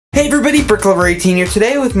Hey everybody, BrickLover18 here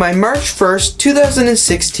today with my March 1st,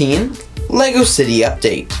 2016 LEGO City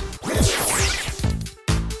update.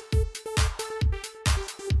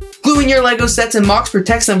 Gluing your LEGO sets and MOCs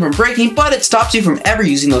protects them from breaking, but it stops you from ever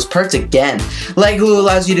using those parts again. LEGO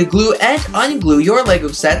allows you to glue and unglue your LEGO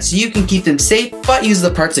sets so you can keep them safe, but use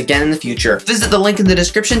the parts again in the future. Visit the link in the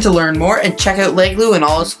description to learn more and check out LEGO in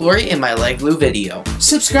all its glory in my LEGO video.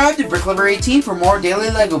 Subscribe to BrickLover18 for more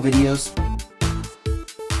daily LEGO videos.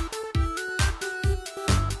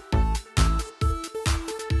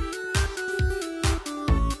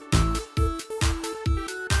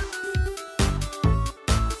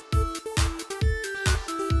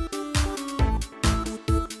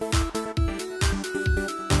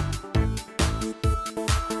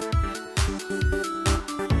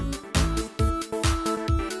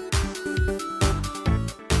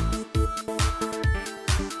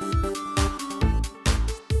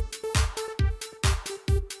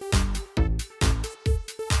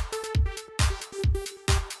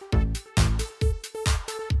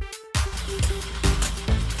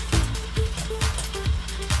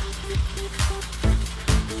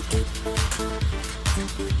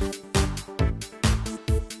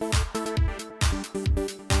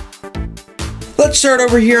 Let's start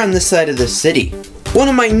over here on this side of the city. One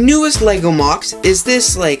of my newest LEGO MOCs is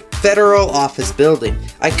this federal office building.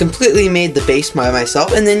 I completely made the base by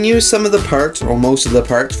myself and then used some of the parts, or most of the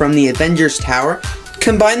parts, from the Avengers Tower.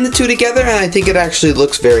 Combined the two together and I think it actually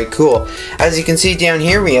looks very cool. As you can see down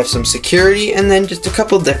here we have some security and then just a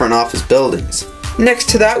couple different office buildings. Next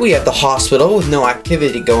to that we have the hospital with no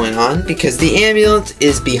activity going on because the ambulance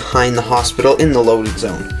is behind the hospital in the loading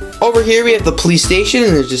zone. Over here we have the police station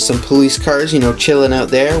and there's just some police cars, chilling out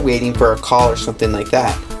there waiting for a call or something like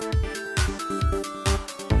that.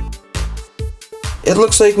 It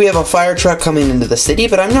looks like we have a fire truck coming into the city,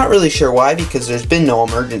 but I'm not really sure why because there's been no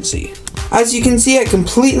emergency. As you can see, I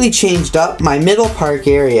completely changed up my middle park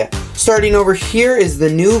area. Starting over here is the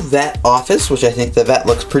new vet office, which I think the vet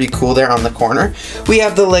looks pretty cool there on the corner. We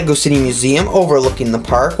have the LEGO City Museum overlooking the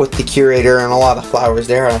park with the curator and a lot of flowers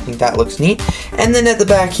there, and I think that looks neat. And then at the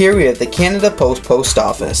back here we have the Canada Post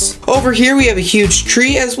Office. Over here we have a huge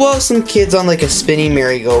tree as well as some kids on a spinning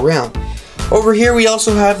merry-go-round. Over here we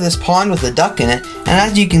also have this pond with a duck in it, and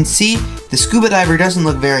as you can see, the scuba diver doesn't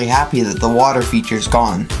look very happy that the water feature's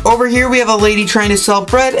gone. Over here we have a lady trying to sell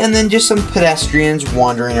bread and then just some pedestrians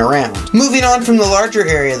wandering around. Moving on from the larger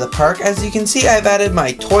area of the park, as you can see I've added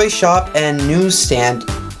my toy shop and newsstand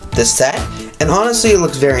this set, and honestly it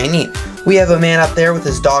looks very neat. We have a man up there with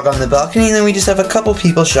his dog on the balcony and then we just have a couple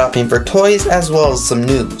people shopping for toys as well as some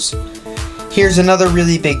news. Here's another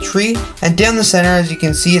really big tree, and down the center as you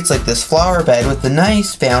can see it's like this flower bed with a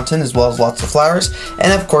nice fountain as well as lots of flowers,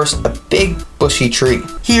 and of course a big bushy tree.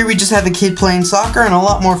 Here we just have a kid playing soccer and a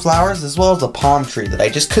lot more flowers as well as a palm tree that I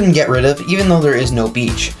just couldn't get rid of even though there is no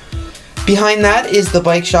beach. Behind that is the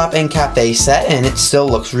bike shop and cafe set, and it still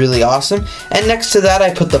looks really awesome, and next to that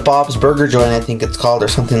I put the Bob's Burger Joint, I think it's called, or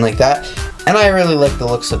something like that, and I really like the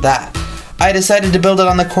looks of that. I decided to build it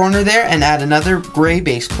on the corner there and add another gray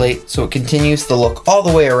base plate so it continues the look all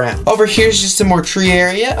the way around. Over here's just a more tree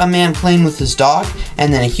area, a man playing with his dog,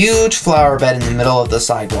 and then a huge flower bed in the middle of the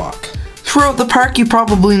sidewalk. Throughout the park you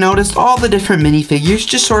probably noticed all the different minifigures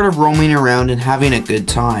just sort of roaming around and having a good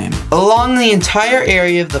time. Along the entire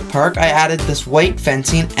area of the park I added this white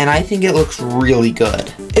fencing and I think it looks really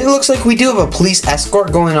good. It looks like we do have a police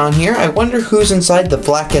escort going on here. I wonder who's inside the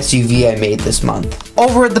black SUV I made this month.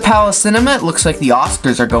 Over at the Palace Cinema it looks like the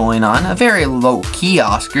Oscars are going on, a very low-key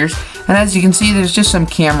Oscars, and as you can see there's just some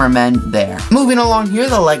cameramen there. Moving along here,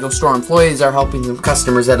 the LEGO store employees are helping some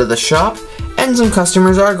customers out of the shop, and some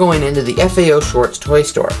customers are going into the FAO Schwartz toy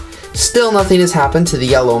store. Still nothing has happened to the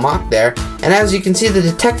yellow MOC there, and as you can see the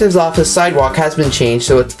detective's office sidewalk has been changed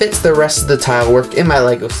so it fits the rest of the tile work in my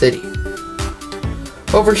LEGO City.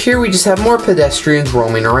 Over here we just have more pedestrians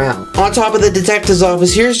roaming around. On top of the detective's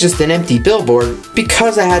office here is just an empty billboard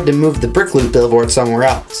because I had to move the BrickLoot billboard somewhere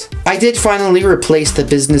else. I did finally replace the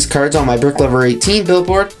business cards on my BrickLover18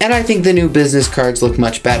 billboard, and I think the new business cards look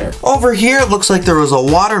much better. Over here it looks like there was a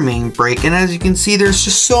water main break, and as you can see there's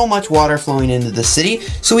just so much water flowing into the city,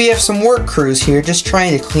 so we have some work crews here just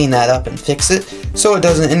trying to clean that up and fix it so it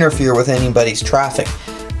doesn't interfere with anybody's traffic.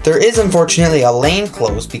 There is unfortunately a lane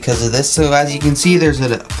closed because of this, so as you can see there's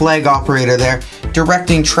a flag operator there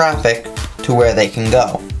directing traffic to where they can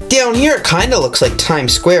go. Down here it kinda looks like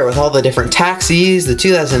Times Square with all the different taxis, the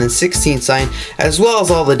 2016 sign, as well as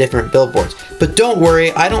all the different billboards. But don't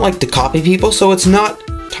worry, I don't like to copy people, so it's not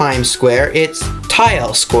Times Square, it's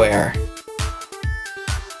Tile Square.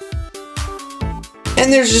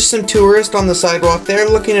 And there's just some tourists on the sidewalk there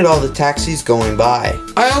looking at all the taxis going by.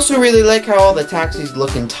 I also really like how all the taxis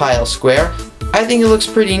look in Tile Square. I think it looks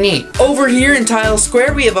pretty neat. Over here in Tile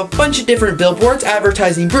Square, we have a bunch of different billboards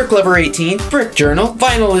advertising Brick Lover 18, Brick Journal,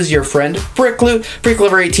 Vinyl is Your Friend, Brick Loot, Brick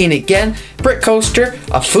Lover 18 again, Brick Coaster,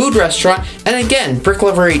 a food restaurant, and again, Brick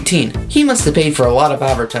Lover 18. He must have paid for a lot of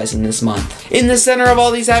advertising this month. In the center of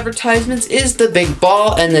all these advertisements is the big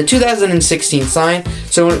ball and the 2016 sign,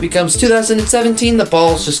 so when it becomes 2017, the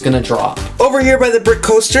ball's just gonna drop. Over here by the Brick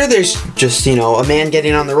Coaster, there's just, a man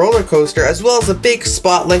getting on the roller coaster, as well as a big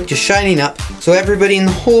spotlight just shining up, so everybody in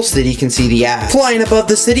the whole city can see the ad. Flying above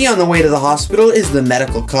the city on the way to the hospital is the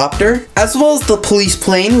medical copter, as well as the police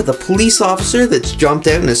plane with a police officer that's jumped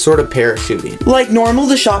out and is sort of parachuting. Like normal,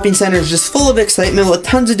 the shopping center is just full of excitement with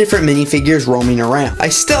tons of different minifigures roaming around. I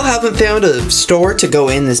still haven't found a store to go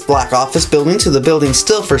in this black office building, so the building's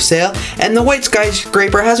still for sale, and the white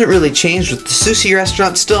skyscraper hasn't really changed, with the sushi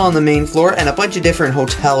restaurant still on the main floor and a bunch of different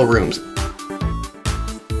hotel rooms.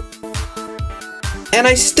 And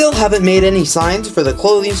I still haven't made any signs for the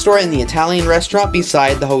clothing store and the Italian restaurant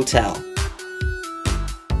beside the hotel.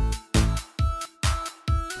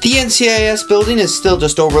 The NCIS building is still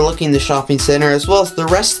just overlooking the shopping center as well as the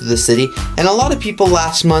rest of the city, and a lot of people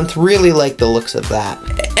last month really liked the looks of that.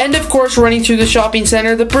 And of course, running through the shopping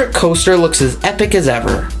center, the Brick Coaster looks as epic as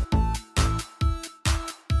ever.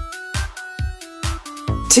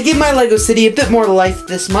 To give my LEGO City a bit more life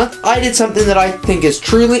this month, I did something that I think is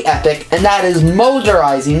truly epic, and that is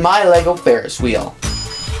motorizing my LEGO Ferris wheel.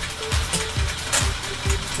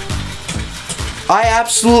 I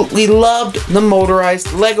absolutely loved the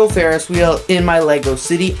motorized LEGO Ferris wheel in my LEGO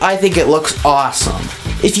City. I think it looks awesome.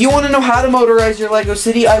 If you want to know how to motorize your LEGO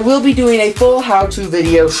City, I will be doing a full how-to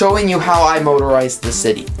video showing you how I motorized the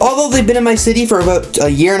city. Although they've been in my city for about a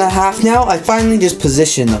year and a half now, I finally just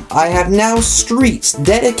positioned them. I have now streets,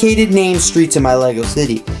 dedicated named streets in my LEGO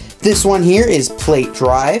City. This one here is Plate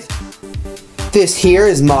Drive. This here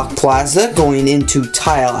is Mock Plaza going into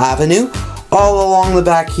Tile Avenue. All along the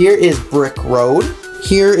back here is Brick Road.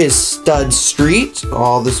 Here is Stud Street.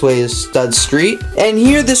 All this way is Stud Street. And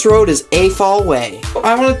here this road is AFAL Way.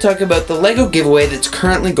 I want to talk about the LEGO giveaway that's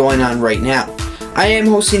currently going on right now. I am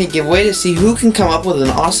hosting a giveaway to see who can come up with an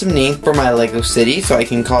awesome name for my LEGO City, so I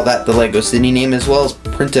can call that the LEGO City name as well as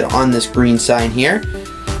print it on this green sign here.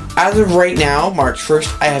 As of right now, March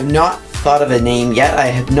 1st, I have not thought of a name yet. I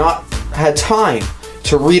have not had time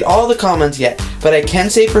to read all the comments yet, but I can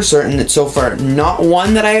say for certain that so far not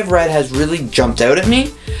one that I have read has really jumped out at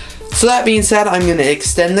me. So that being said, I'm going to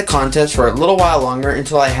extend the contest for a little while longer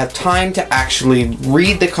until I have time to actually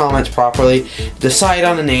read the comments properly, decide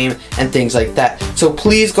on a name, and things like that. So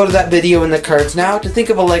please go to that video in the cards now to think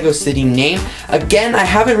of a LEGO City name. Again, I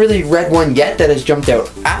haven't really read one yet that has jumped out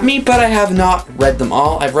at me, but I have not read them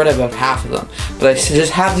all. I've read about half of them, but I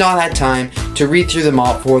just have not had time to read through them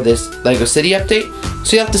all for this LEGO City update,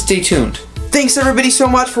 so you have to stay tuned. Thanks everybody so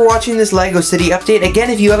much for watching this LEGO City update. Again,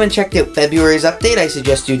 if you haven't checked out February's update, I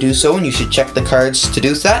suggest you do so, and you should check the cards to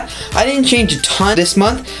do that. I didn't change a ton this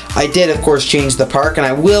month. I did, of course, change the park, and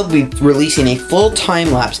I will be releasing a full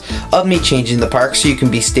time-lapse of me changing the park, so you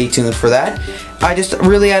can stay tuned for that. I just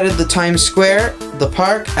really added the Times Square, the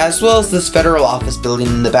park, as well as this federal office building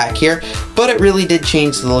in the back here, but it really did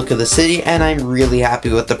change the look of the city, and I'm really happy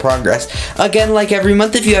with the progress. Again, like every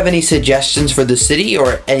month, if you have any suggestions for the city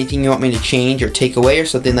or anything you want me to change or take away or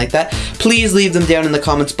something like that, please leave them down in the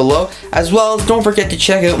comments below, as well as don't forget to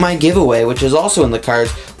check out my giveaway, which is also in the cards,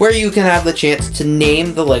 where you can have the chance to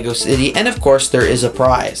name the LEGO City, and of course there is a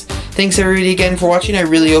prize. Thanks everybody again for watching. I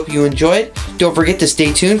really hope you enjoyed. Don't forget to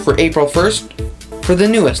stay tuned for April 1st for the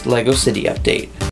newest LEGO City update.